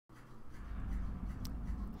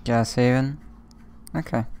Gas Haven?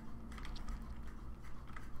 Okay.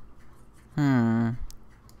 Would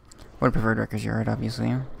have preferred Wrecker's Yard,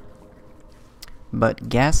 obviously. But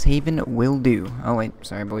Gas Haven will do. Oh wait,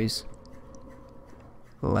 sorry boys.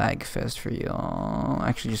 Lag fest for y'all.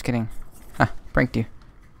 Actually, just kidding. Ha, pranked you.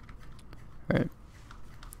 Right.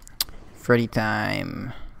 Freddy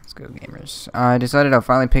time. Let's go, gamers. I decided I'll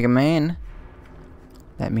finally pick a main.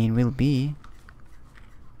 That main will be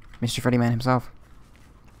Mr. Freddy Man himself.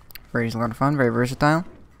 Freddy's a lot of fun, very versatile.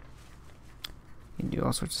 You can do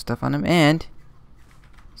all sorts of stuff on him, and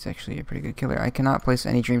he's actually a pretty good killer. I cannot place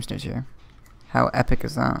any dream snares here. How epic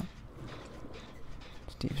is that?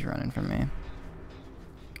 Steve's running from me.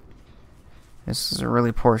 This is a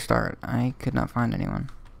really poor start. I could not find anyone.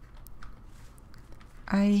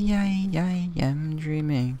 I am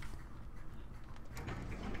dreaming.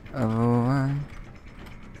 Oh,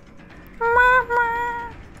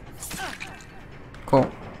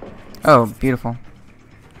 cool. Oh, beautiful.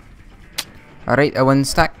 Alright, a 1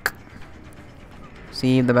 stack.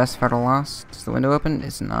 See the best part of lost. Is the window open?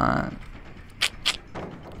 It's not.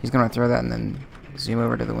 He's gonna throw that and then zoom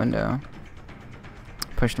over to the window.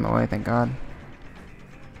 Pushed him away, thank God.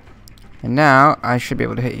 And now I should be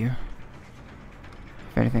able to hit you.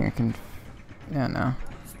 If anything, I can. Yeah, no.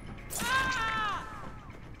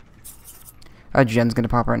 A gen's gonna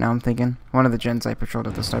pop right now, I'm thinking. One of the gens I patrolled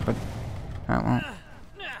at the start, but that won't.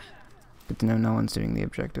 Good to know no one's doing the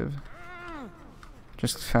objective.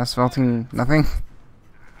 Just fast vaulting nothing?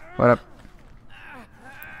 What up?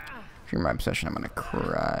 If you're my obsession, I'm gonna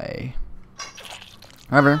cry.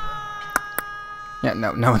 However. Yeah,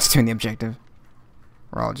 no one's doing the objective.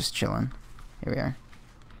 We're all just chilling. Here we are.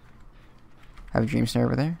 Have a dream snare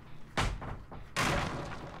over there.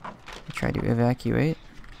 I try to evacuate.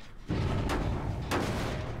 And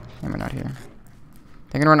we're not here.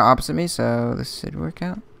 They're gonna run opposite me, so this should work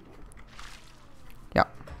out. Yeah.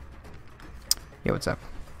 Yo, what's up?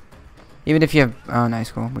 Even if you have... Oh,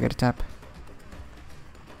 nice, cool. We got a tap.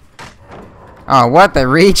 Oh, what? They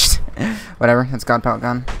reached? Whatever. That's God Pellet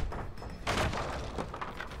Gun.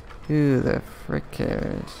 Who the frick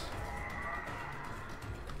cares?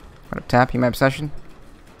 What up, tap? You my obsession?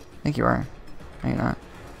 I think you are. No, you're not.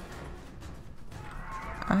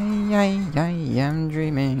 I am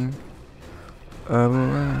dreaming.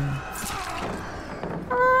 Oh.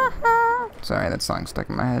 Sorry, that song stuck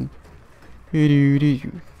in my head.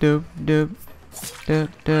 Dub dub dub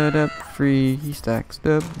dub dub. Free stacks.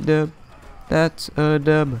 Dub dub. That's a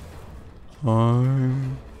dub.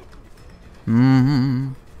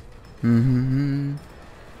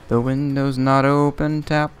 The window's not open.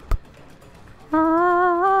 Tap.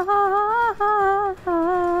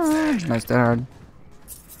 Nice dead hard.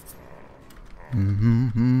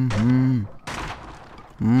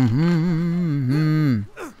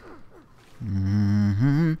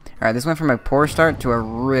 Alright, this went from a poor start to a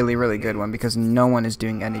really, really good one because no one is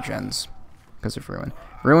doing any gens because of Ruin.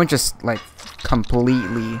 Ruin just, like,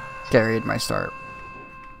 completely carried my start.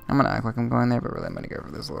 I'm gonna act like I'm going there, but really I'm gonna go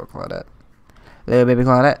for this little Claudette. Little baby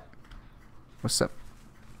Claudette. What's up?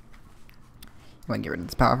 You wanna get rid of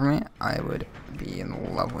this power for me? I would be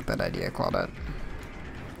in love with that idea, Claudette.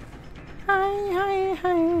 Hi,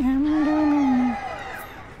 I'm doing.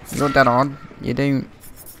 You're that odd. You don't.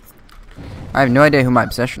 I have no idea who my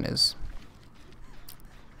obsession is.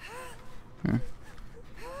 Did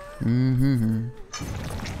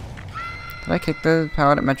I kick the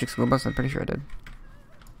power at Magic School Bus? I'm pretty sure I did.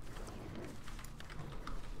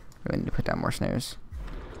 We need to put down more snares.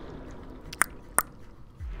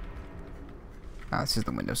 Ah, this is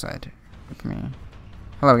the window side. Look at me.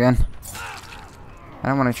 Hello again. I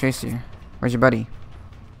don't want to chase you. Where's your buddy?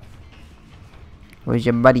 Where's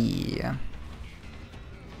your buddy?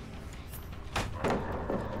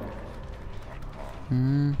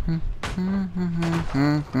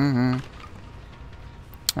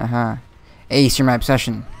 Ace, you're my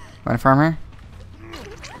obsession. Want a farmer?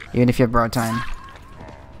 Even if you have broad time.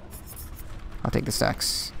 I'll take the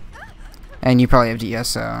stacks. And you probably have DS,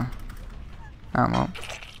 so... Oh, well.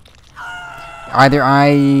 Either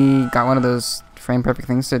I got one of those frame perfect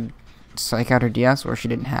things to psych out her DS, or she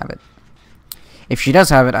didn't have it. If she does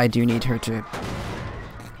have it, I do need her to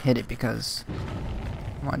hit it because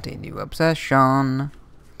I want a new obsession.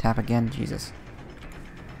 Tap again, Jesus.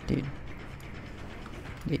 Dude,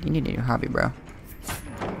 you need a new hobby, bro.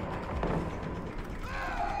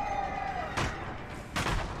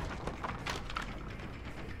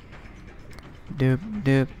 Doop,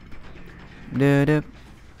 doop, doop, doop.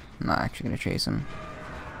 I'm not actually gonna chase him.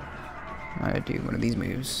 I'm gonna do one of these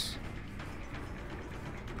moves.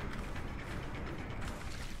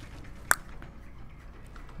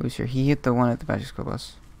 Who's here? He hit the one at the Magic School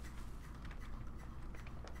Bus.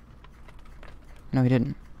 No, he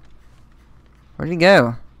didn't. Where did he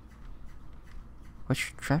go?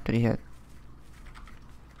 Which trap did he hit?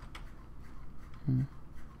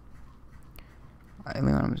 I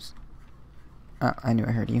knew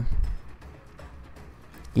I heard you.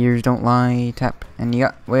 Ears don't lie. Tap. And you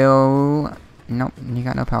got... Well... Nope. You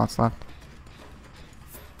got no pallets left.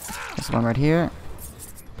 There's one right here.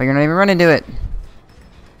 But you're not even running to it.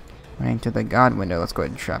 Running to the God window. Let's go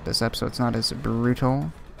ahead and trap this up so it's not as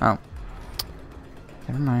brutal. Oh.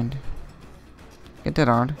 Never mind. Get dead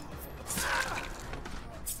hard.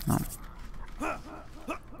 Oh.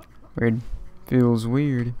 Weird. Feels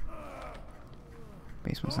weird.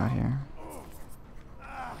 Basement's not here.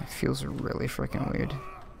 It feels really freaking weird.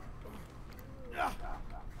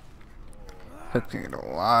 Hook's gonna get a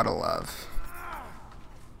lot of love.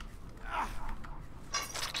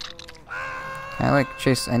 Can I like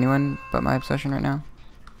chase anyone but my obsession right now?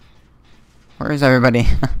 Where is everybody?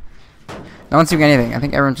 No one's doing anything. I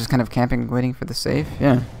think everyone's just kind of camping, waiting for the save.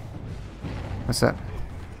 Yeah. What's up?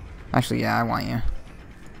 Actually, yeah, I want you.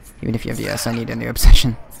 Even if you have the S, I need a new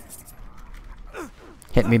obsession.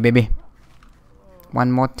 Hit me, baby.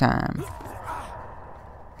 One more time.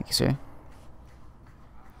 Thank you, sir.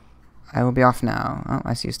 I will be off now. Oh,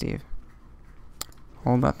 I see you, Steve.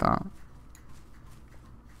 Hold that thought.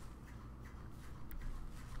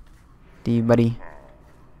 Steve, buddy.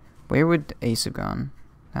 Where would Ace have gone?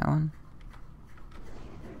 That one?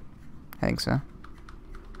 I think so.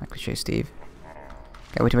 I could chase Steve.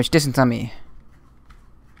 Got way too much distance on me.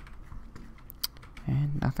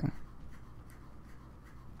 And nothing.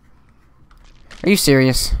 Are you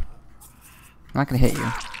serious? I'm not gonna hit you.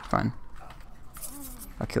 Fine.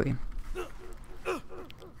 I'll kill you.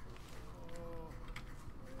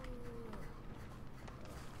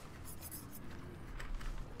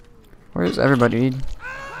 Where's everybody?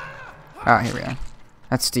 Ah, here we are.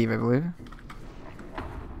 That's Steve, I believe.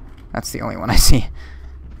 That's the only one I see.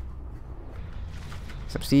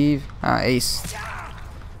 What's up, Steve? Ah, Ace.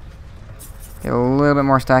 Get a little bit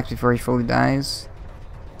more stacked before he fully dies.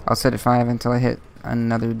 I'll set it 5 until I hit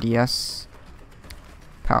another DS.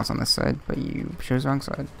 Palace on this side, but you chose the wrong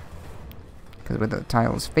side. Because where the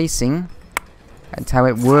tile is facing, that's how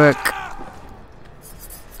it work.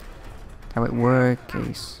 How it work,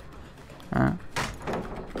 Ace.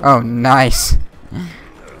 Oh, nice.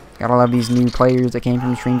 Gotta love these new players that came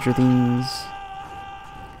from Stranger Things.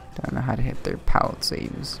 Don't know how to hit their pallet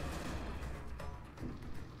saves.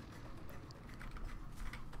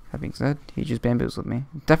 That being said, he just bamboozled me.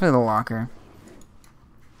 Definitely the locker.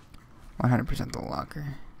 100% the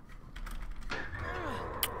locker.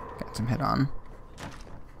 Got some hit on.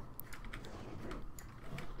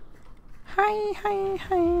 Hi, hi,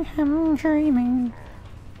 hi, I'm dreaming.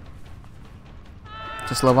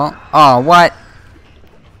 Just low ball. Oh, what?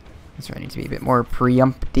 That's right, I need to be a bit more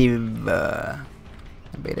preemptive.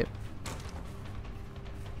 I bait it.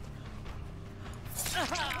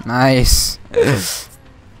 Nice.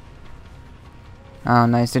 Oh,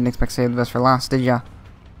 nice. Didn't expect to save the best for last, did ya?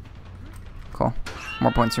 Cool.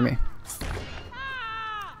 More points for me.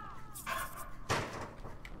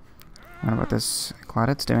 What about this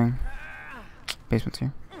Claudette's doing? Basement's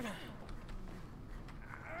here.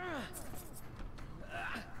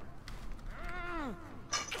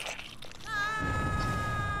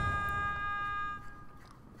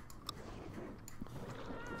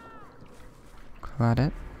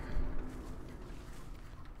 Claudette.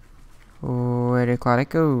 Where did Claudette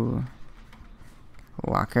go?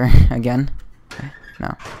 Locker again?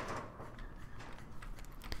 No.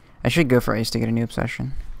 I should go for Ace to get a new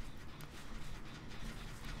obsession.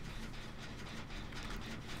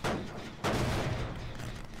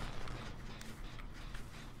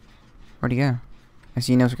 Where'd he go? I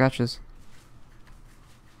see no scratches.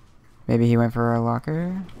 Maybe he went for a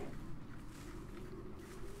locker?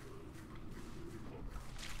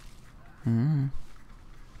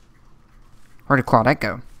 Where did Claudette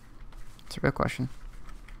go? That's a real question.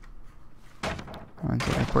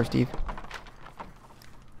 Poor Steve.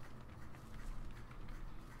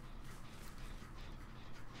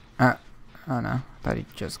 Oh no. I thought he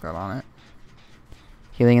just got on it.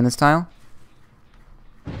 Healing in this tile?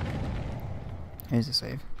 Here's a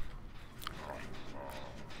save.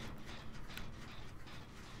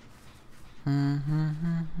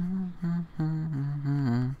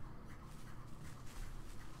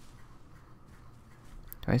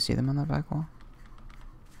 Do I see them on that back wall?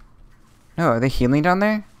 No, are they healing down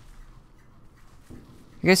there?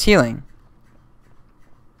 You guys healing?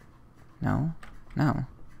 No. No.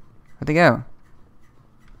 Where'd they go?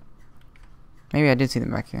 Maybe I did see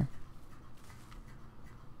them back here.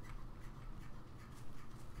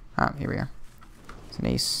 Ah, here we are. It's an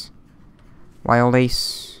ace. Wild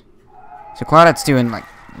ace. So Claudette's doing, like,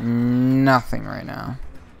 nothing right now.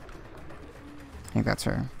 I think that's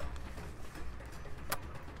her.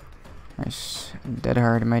 Nice. Dead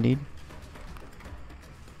hard, my dude.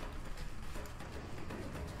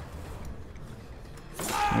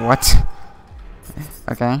 What?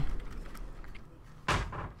 Okay.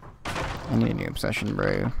 I need a new obsession,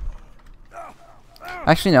 bro.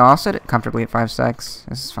 Actually, no, I'll set it comfortably at 5 stacks.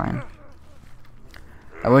 This is fine.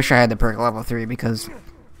 I wish I had the perk level 3 because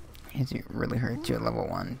it really hurts you at level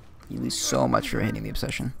 1. You lose so much for hitting the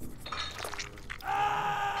obsession.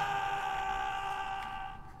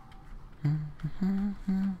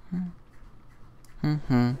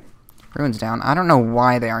 Ruin's down. I don't know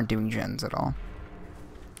why they aren't doing gens at all.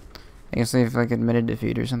 I guess they've like admitted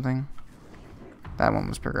defeat or something. That one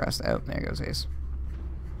was progressed. Oh, there goes Ace.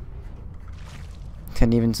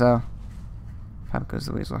 Couldn't even so. Pop goes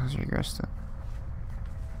the Weasel has regressed it.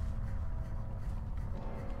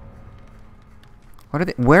 What are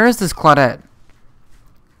they? Where is this Claudette?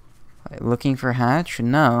 Like, looking for Hatch?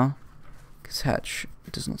 No. Because Hatch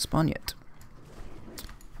doesn't spawn yet.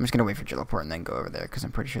 I'm just gonna wait for Jilliport and then go over there because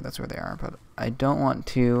I'm pretty sure that's where they are, but I don't want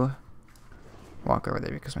to walk over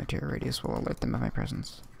there because my terror radius will alert them of my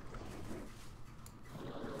presence.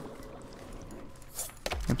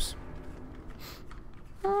 Oops.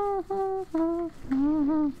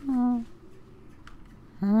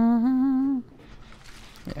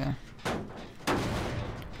 Yeah.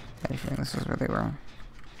 I think this is where they were.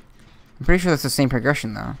 I'm pretty sure that's the same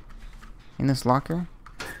progression though. In this locker?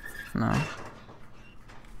 No.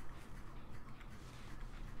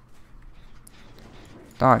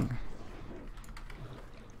 Dog.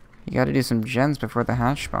 You gotta do some gens before the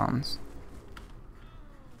hatch spawns.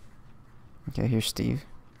 Okay, here's Steve.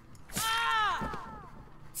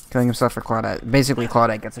 Killing himself for Claudette. Basically,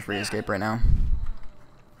 Claudette gets a free escape right now.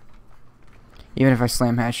 Even if I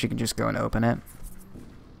slam hatch, she can just go and open it.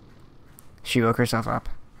 She woke herself up.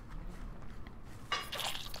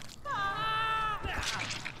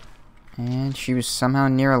 And she was somehow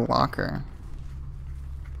near a locker.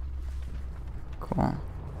 Cool.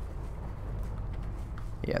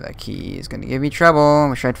 Yeah, that key is gonna give me trouble.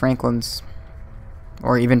 Wish I had Franklin's.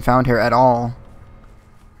 Or even found her at all.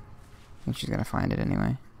 I think she's gonna find it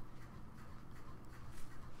anyway.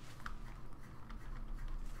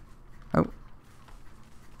 Oh.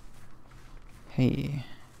 Hey.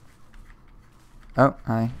 Oh,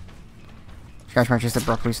 hi. Scratch March just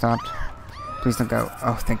abruptly stopped. Please don't go.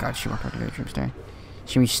 Oh, thank God she walked out to the troops there.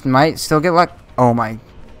 She might still get luck. Oh my.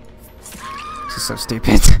 This is so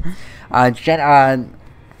stupid.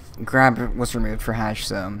 Grab was removed for hatch,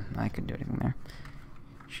 so I couldn't do anything there.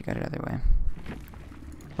 She got it other way.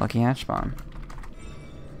 Lucky hatch spawn.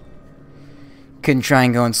 Couldn't try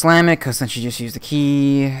and go and slam it, because then she just used the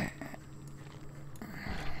key.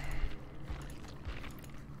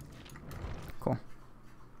 Cool.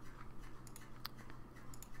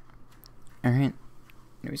 Alright.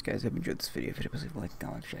 Anyways, guys, I hope you enjoyed this video. If it was, leave a like,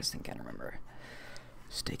 comment, share, I can't remember.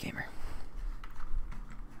 Stay gamer.